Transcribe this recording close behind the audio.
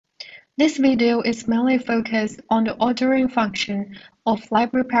This video is mainly focused on the ordering function of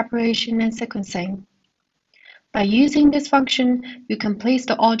library preparation and sequencing. By using this function, you can place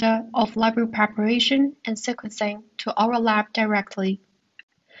the order of library preparation and sequencing to our lab directly.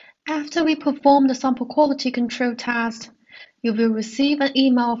 After we perform the sample quality control test, you will receive an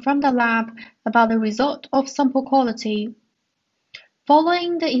email from the lab about the result of sample quality.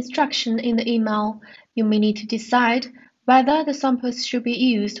 Following the instruction in the email, you may need to decide whether the samples should be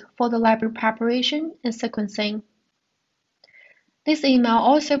used for the library preparation and sequencing. This email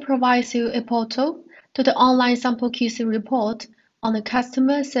also provides you a portal to the online sample QC report on the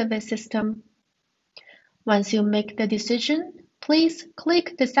customer service system. Once you make the decision, please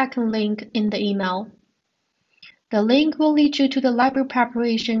click the second link in the email. The link will lead you to the library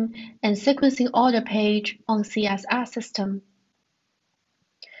preparation and sequencing order page on CSS system.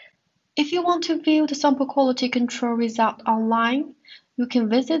 If you want to view the sample quality control result online, you can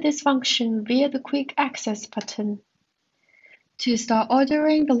visit this function via the Quick Access button. To start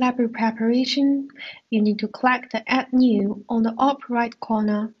ordering the library preparation, you need to click the Add New on the upper right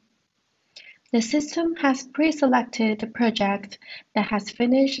corner. The system has pre-selected the project that has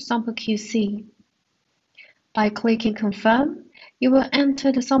finished sample QC. By clicking Confirm, you will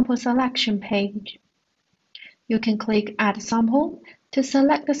enter the sample selection page. You can click Add Sample to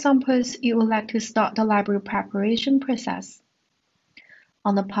select the samples you would like to start the library preparation process.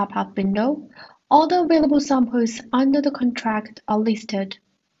 On the pop-up window, all the available samples under the contract are listed.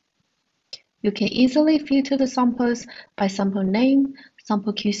 You can easily filter the samples by sample name,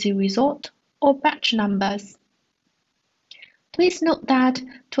 sample QC result, or batch numbers. Please note that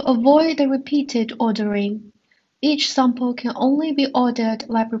to avoid the repeated ordering, each sample can only be ordered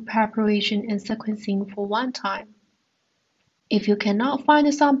library preparation and sequencing for one time. If you cannot find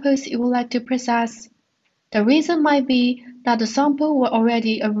the samples you would like to process, the reason might be that the sample were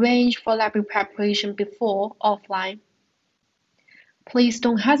already arranged for library preparation before offline. Please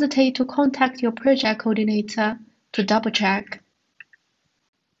don't hesitate to contact your project coordinator to double-check.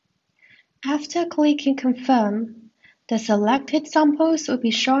 After clicking Confirm, the selected samples will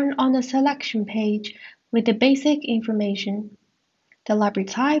be shown on the selection page with the basic information. The library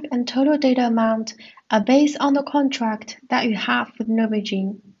type and total data amount are based on the contract that you have with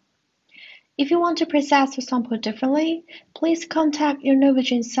Novogene. If you want to process the sample differently, please contact your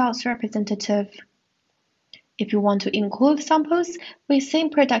Novogene sales representative. If you want to include samples with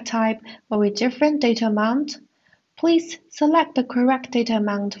same product type or with different data amount, please select the correct data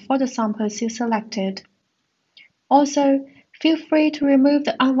amount for the samples you selected. Also, feel free to remove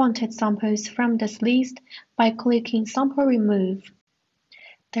the unwanted samples from this list by clicking Sample Remove.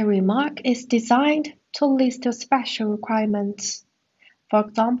 The remark is designed to list your special requirements. For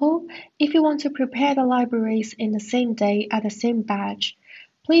example, if you want to prepare the libraries in the same day at the same batch,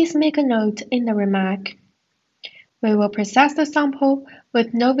 please make a note in the remark. We will process the sample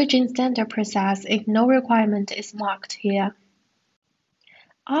with Novogene standard process if no requirement is marked here.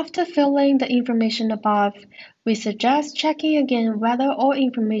 After filling the information above, we suggest checking again whether all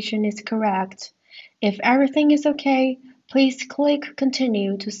information is correct. If everything is okay, please click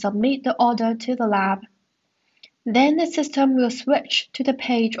Continue to submit the order to the lab. Then the system will switch to the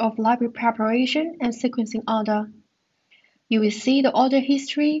page of library preparation and sequencing order. You will see the order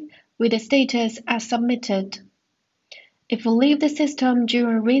history with the status as submitted. If you leave the system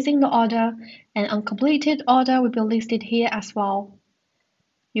during raising the order, an uncompleted order will be listed here as well.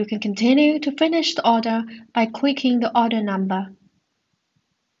 You can continue to finish the order by clicking the order number.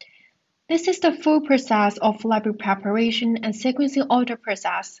 This is the full process of library preparation and sequencing order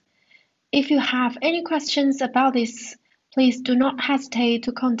process. If you have any questions about this, please do not hesitate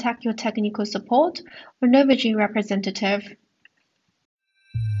to contact your technical support or Novogene representative.